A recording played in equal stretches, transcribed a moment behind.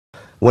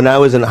When I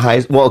was in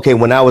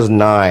when I was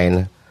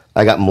 9,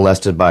 I got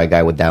molested by a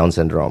guy with Down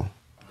syndrome.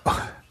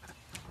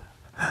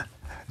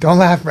 Don't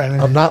laugh,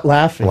 Brennan. I'm not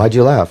laughing. Why'd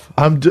you laugh?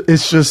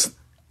 It's just...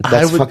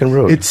 That's fucking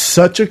rude. It's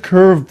such a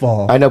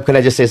curveball. I know. Can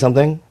I just say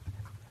something?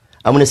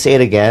 I'm going to say it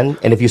again,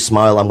 and if you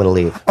smile, I'm going to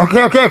leave.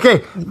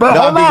 Okay. But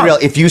No, hold I'm being on. real.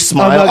 If you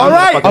smile, All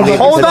right,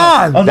 hold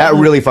on. That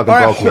really fucking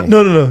broke me.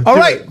 No. All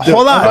right,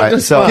 hold on. All right,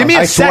 so Give me a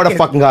I swear to second.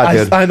 fucking God,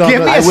 dude. I know.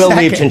 Give me I a will second.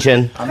 leave, Chin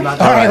Chin. All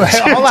right,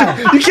 hold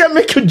on. You can't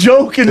make a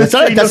joke and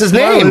That's his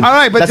name. All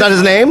right, but that's not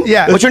his name?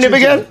 Yeah. What's your name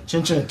again?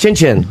 Chin Chin. Chin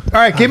Chin. All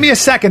right, give me a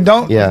second.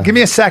 Give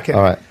me a second.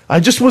 All right. I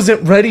just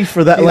wasn't ready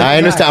for that. I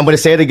understand. I'm going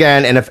to say it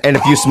again, and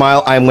if you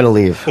smile, I'm going to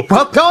leave.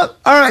 Well, don't.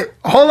 All right,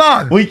 hold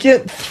on. We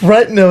can't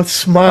threaten a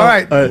smile. All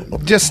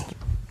right, just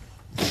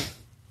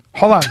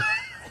hold on.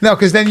 No,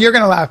 because then you're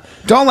going to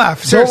laugh. Don't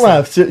laugh. Seriously.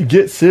 Don't laugh.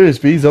 Get serious,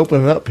 but he's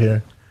opening up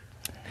here.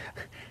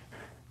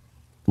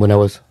 When I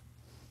was...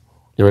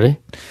 You ready?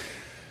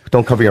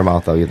 Don't cover your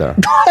mouth, though, either.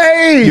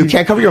 Hey! You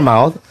can't cover your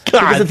mouth.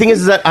 Because the thing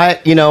is that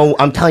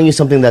I'm telling you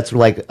something that's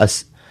like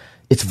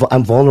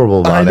I'm vulnerable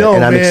about I know, it,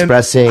 and I'm man.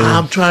 expressing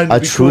I'm trying to a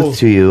be truth cool.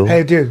 to you.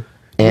 Hey, dude.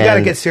 You And- got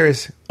to get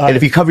serious. And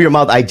if you cover your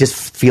mouth, I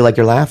just feel like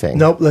you're laughing.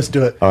 Nope, let's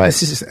do it. All right.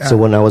 This is- So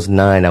when I was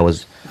 9, I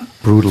was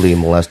brutally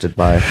molested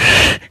by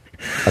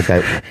a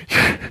guy.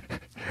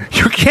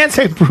 You can't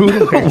say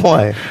brutally.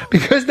 Why?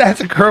 Because that's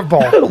a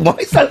curveball. Why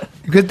is that?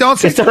 Because don't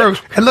say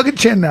curve. And look at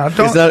Chin now.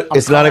 Don't,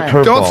 It's not a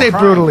curveball. don't say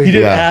brutally. He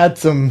did Yeah. add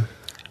some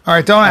All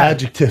right, don't add.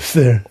 adjectives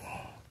there.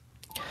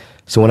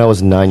 So when I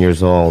was 9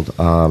 years old,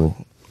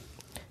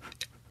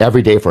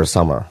 every day for a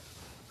summer,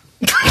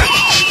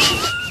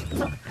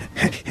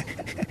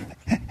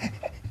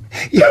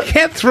 You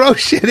can't throw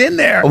shit in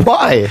there.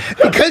 why?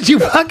 Because you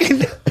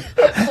fucking...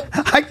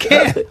 I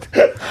can't.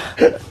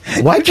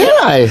 Why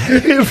can't I?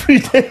 Every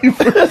day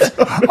for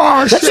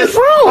Oh, shit. just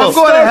rude. I'm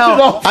going to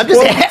hell. I'm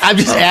just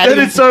adding.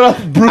 Then it started off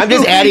brutally. I'm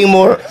just adding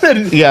more.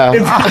 Yeah.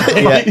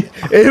 Yeah.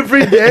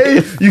 Every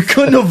day, you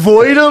couldn't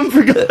avoid him,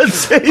 for God's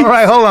sake. All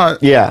right, hold on.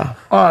 Yeah.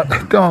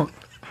 Don't.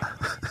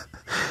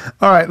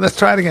 All right, let's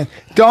try it again.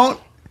 Don't.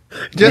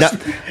 Just...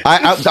 All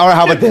right,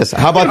 how about this?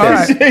 How about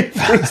All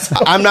this?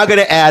 I'm not going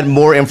to add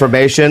more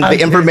information.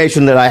 The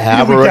information that I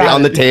have We already got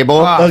on the it.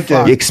 table,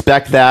 Okay. you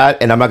expect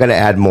that, and I'm not going to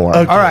add more.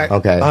 Okay. All right.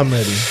 Okay. I'm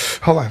ready.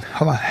 Hold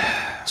on.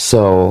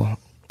 So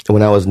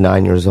when I was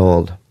 9 years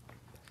old,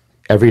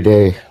 every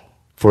day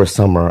for a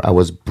summer, I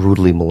was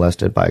brutally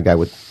molested by a guy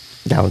with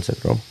Down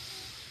syndrome.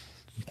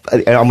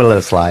 I'm going to let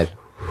it slide.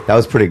 That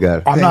was pretty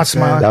good. I'm not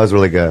smiling. That was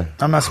really good.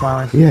 I'm not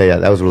smiling. Yeah,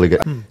 that was really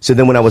good. So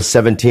then when I was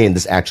 17,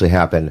 this actually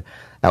happened.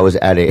 I was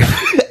at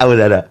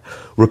a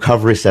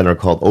recovery center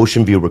called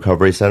Ocean View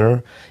Recovery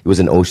Center. It was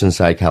in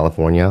Oceanside,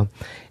 California.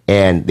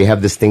 And they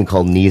have this thing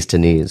called knees to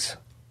knees.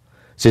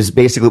 So it's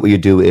basically what you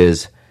do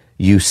is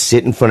you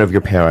sit in front of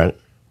your parent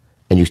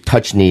and you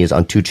touch knees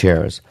on 2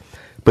 chairs.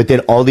 But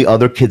then all the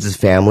other kids'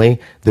 family,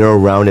 they're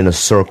around in a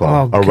circle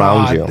around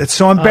God. you. It's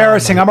so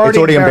embarrassing. I'm It's already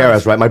already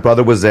embarrassed, right? My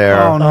brother was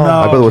there. Oh, no.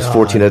 My brother was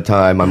 14 at the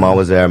time. My mom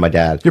was there. My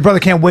dad. Your brother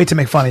can't wait to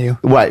make fun of you.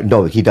 Right.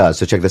 No, he does.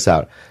 So check this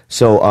out.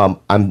 So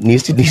I'm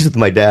knees to knees with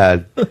my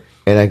dad.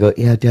 And I go,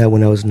 yeah, Dad,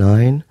 when I was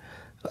 9,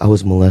 I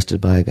was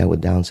molested by a guy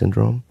with Down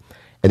syndrome.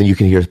 And then you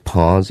can hear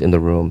pause in the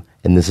room.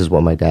 And this is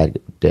what my dad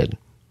did.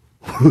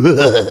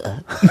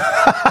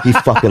 He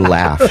fucking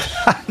laughed.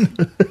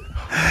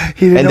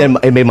 And then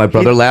it made my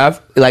brother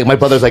laugh. Like, my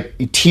brother's like,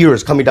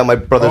 tears coming down my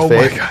brother's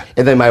face. God.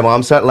 And then my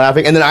mom started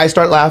laughing. And then I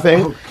start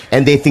laughing.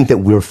 And they think that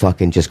we're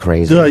fucking just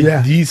crazy.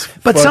 Yeah.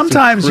 But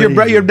sometimes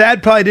your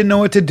dad probably didn't know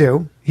what to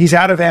do. He's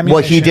out of ammunition.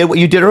 Well, he did what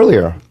you did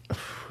earlier.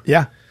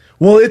 Yeah.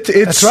 Well, it's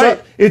That's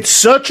right. It's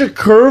such a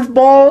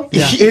curveball.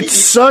 Yeah. It's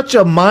such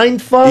a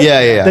mind fuck.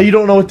 Yeah. That you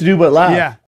don't know what to do but laugh. Yeah.